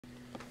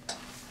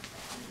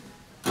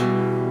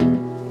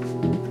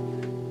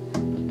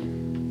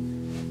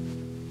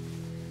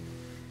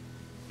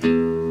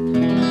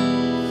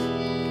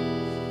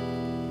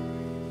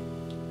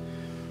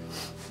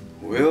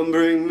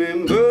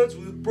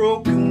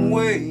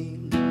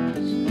wings,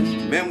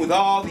 men with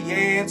all the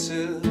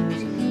answers,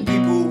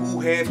 people who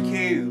have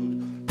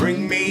killed.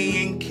 Bring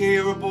me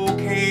incurable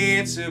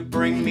cancer,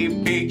 bring me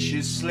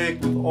bitches slick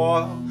with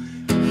oil,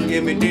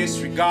 give me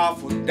disregard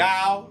for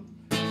doubt.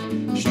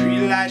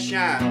 Streetlights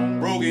shine on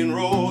broken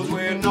roads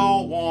where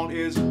no one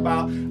is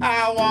about.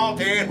 I want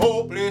that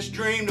hopeless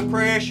dream,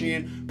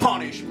 depression,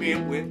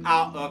 punishment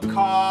without a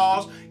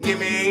cause. Give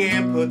me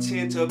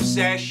impotent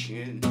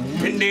obsession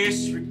and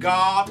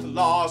disregard the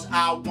laws.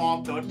 I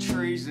want the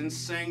treason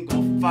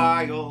single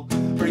file,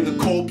 bring the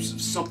corpse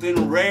of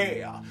something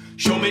rare.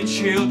 Show me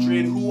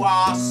children who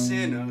are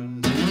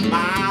sinners,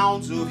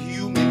 mounds of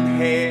human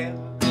hair.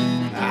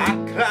 I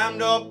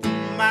climbed up a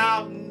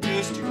mountain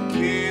just to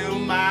kill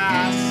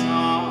my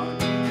son.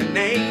 An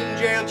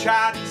angel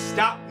tried to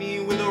stop me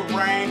with a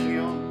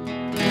ram.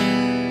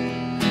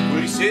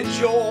 Well, he said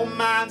your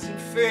mind's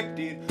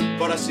infected,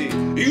 but I said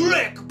you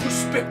lack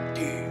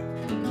perspective.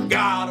 You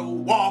gotta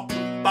walk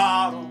the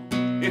bottom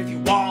if you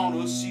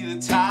wanna see the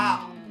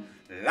top.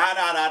 La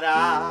da da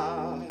da,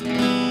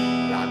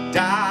 la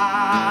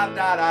da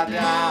da da da,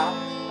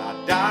 la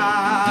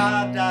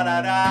da da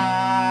da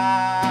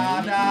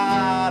da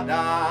da da.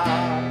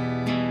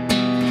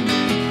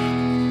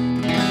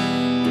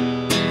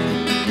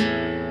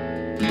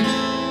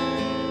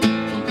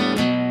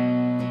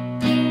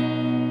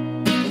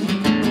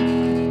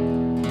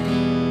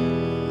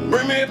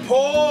 Bring me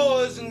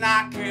poison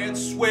I can't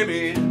swim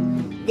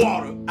in,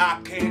 water I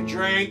can't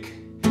drink.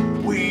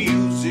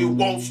 Wheels it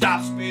won't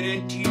stop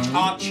spinning. Teach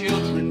our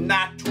children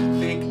not to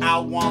think. I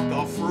want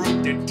the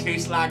fruit that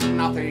tastes like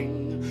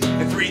nothing,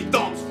 and 3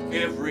 thumbs for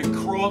every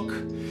crook.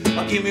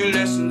 Give me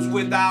lessons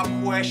without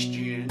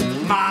question,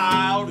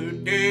 milder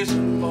days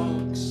and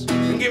bugs.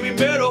 And give me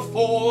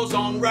metaphors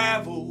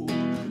unraveled,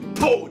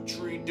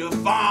 poetry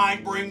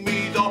defined. Bring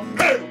me the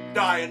hell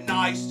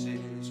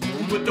Dionysus,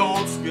 but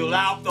don't spill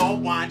out the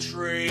wine.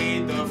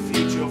 Trade the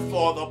future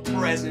for the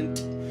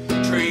present,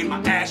 trade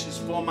my ashes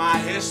for my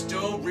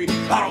history.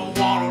 I don't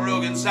want to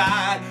look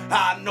inside,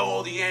 I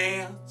know the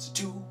answer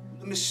to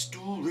the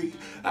mystery.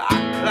 I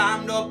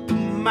climbed up the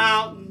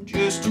mountain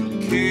just to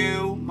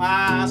kill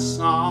my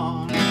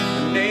son.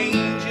 An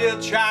angel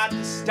tried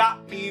to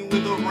stop me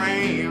with a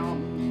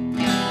ram.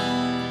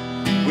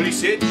 Well, he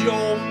said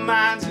your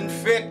mind's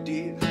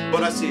infected,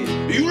 but I said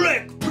you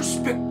lack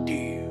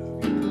perspective.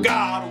 You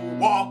gotta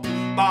walk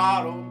the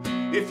bottom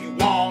if you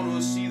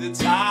wanna see the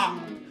top.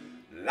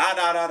 La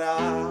da da da,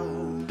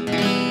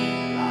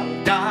 la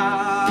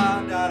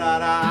da da da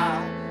da,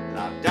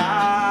 la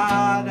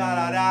da da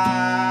da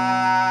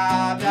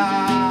da da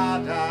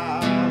da.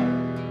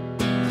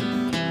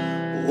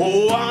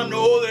 Oh, I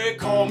know they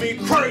call me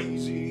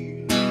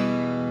crazy.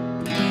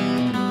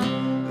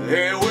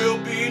 There will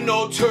be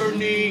no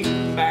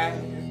turning back.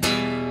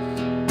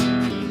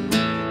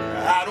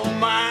 I don't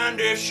mind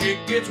if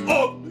shit gets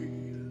ugly.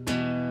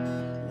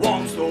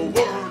 Once the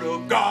word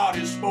of God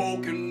is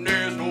spoken,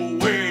 there's no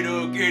way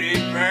to get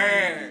it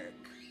back.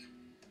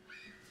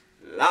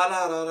 La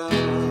la la la,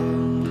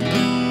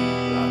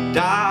 la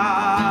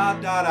da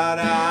da da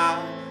da,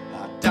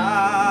 la da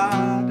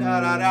da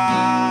da da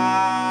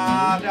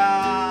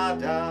da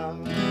da,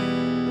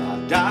 la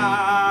da da da da,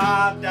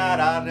 la da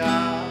da da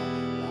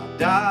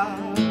da,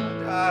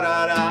 la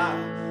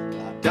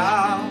da da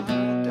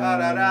da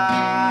da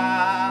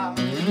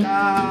da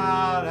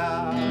da.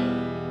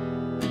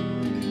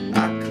 I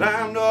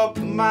climbed up a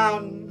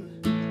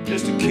mountain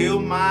just to kill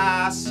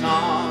my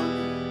son.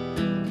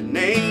 An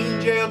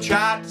angel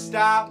tried to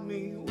stop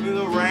me with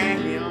a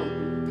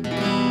ram.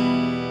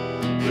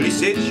 Well, he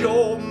said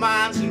your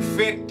mind's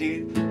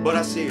infected, but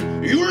I said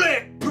you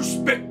lack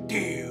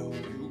perspective.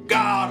 You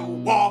gotta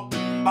walk the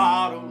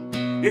bottom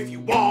if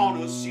you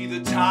wanna see the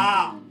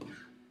top.